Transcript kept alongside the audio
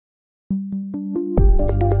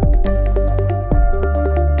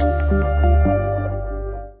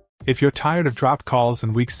If you're tired of dropped calls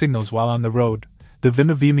and weak signals while on the road, the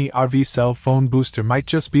Vimevemi RV cell phone booster might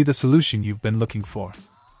just be the solution you've been looking for.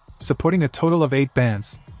 Supporting a total of 8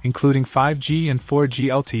 bands, including 5G and 4G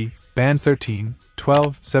LTE, band 13,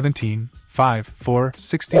 12, 17, 5, 4,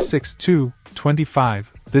 66, 2,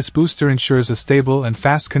 25, this booster ensures a stable and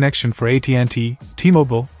fast connection for AT&T,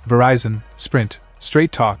 T-Mobile, Verizon, Sprint,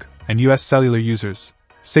 Straight Talk, and US Cellular users.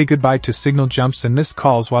 Say goodbye to signal jumps and missed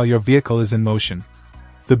calls while your vehicle is in motion.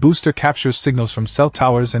 The booster captures signals from cell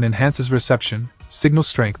towers and enhances reception, signal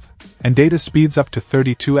strength, and data speeds up to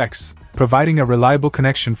 32x, providing a reliable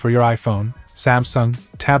connection for your iPhone, Samsung,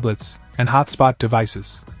 tablets, and hotspot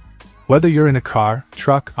devices. Whether you're in a car,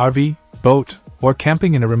 truck, RV, boat, or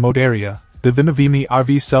camping in a remote area, the Vimevemi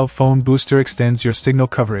RV cell phone booster extends your signal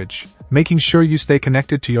coverage, making sure you stay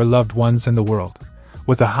connected to your loved ones and the world.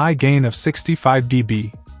 With a high gain of 65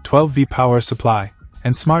 dB, 12V power supply,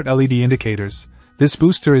 and smart LED indicators, this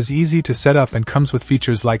booster is easy to set up and comes with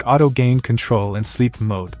features like auto gain control and sleep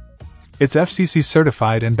mode. It's FCC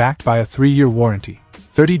certified and backed by a 3-year warranty,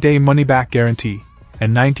 30-day money-back guarantee,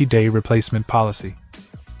 and 90-day replacement policy.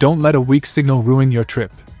 Don't let a weak signal ruin your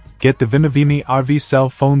trip. Get the Vimevemi RV cell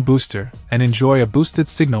phone booster and enjoy a boosted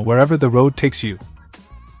signal wherever the road takes you.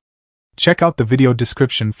 Check out the video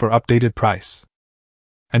description for updated price.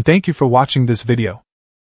 And thank you for watching this video.